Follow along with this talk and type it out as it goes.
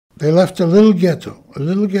They left a little ghetto in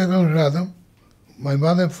Radom. My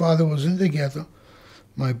mother and father was in the ghetto.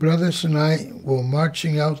 My brothers and I were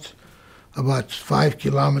marching out about 5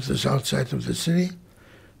 kilometers outside of the city.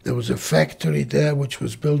 There was a factory there which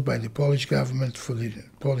was built by the Polish government for the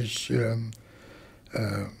Polish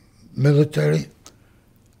military.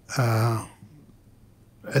 And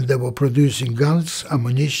they were producing guns,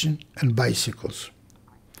 ammunition, and bicycles.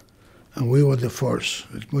 And we were the force.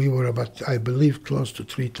 We were about, I believe, close to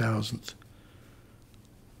 3,000.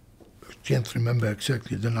 I can't remember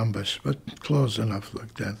exactly the numbers, but close enough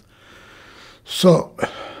like that. So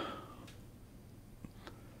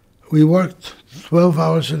we worked 12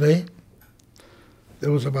 hours a day.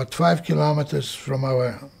 There was about 5 kilometers from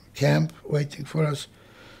our camp waiting for us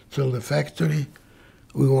till the factory.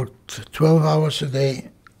 We worked 12 hours a day.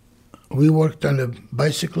 We worked on a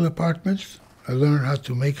bicycle apartment. I learned how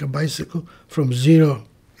to make a bicycle from zero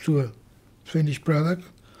to a finished product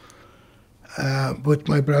with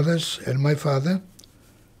my brothers and my father.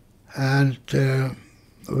 And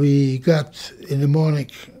we got in the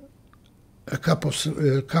morning a cup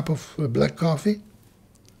of black coffee.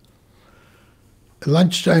 At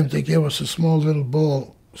lunchtime, they gave us a small little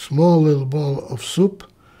bowl of soup.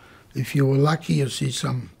 If you were lucky, you see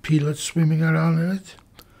some peanuts swimming around in it.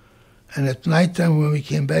 And at nighttime, when we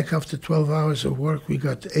came back after 12 hours of work, we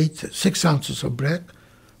got 6 ounces of bread,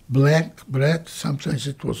 black bread. Sometimes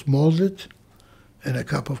it was molded, and a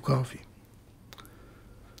cup of coffee.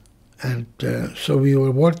 And so we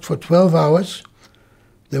worked for 12 hours.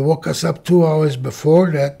 They woke us up 2 hours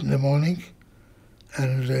before that in the morning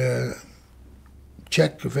and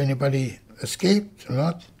checked if anybody escaped or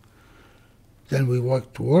not. Then we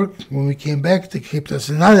walked to work. When we came back, they kept us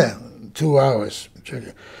another 2 hours.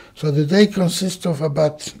 So the day consists of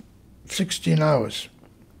about 16 hours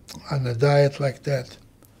on a diet like that.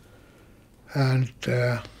 And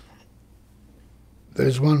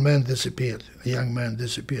there's one man disappeared. A young man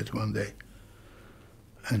disappeared one day.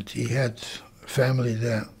 And he had family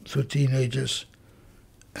there, 2 teenagers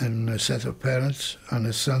and a set of parents. On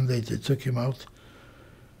a Sunday, they took him out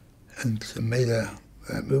and made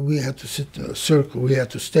we had to sit in a circle. We had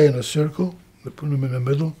to stay in a circle. They put him in the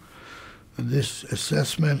middle. And this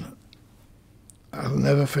SS man, I'll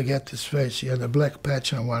never forget his face. He had a black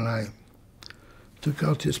patch on one eye. Took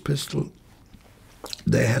out his pistol.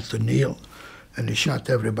 They had to kneel, and he shot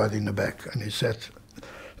everybody in the back. And he said,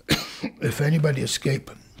 if anybody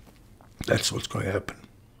escapes, that's what's going to happen.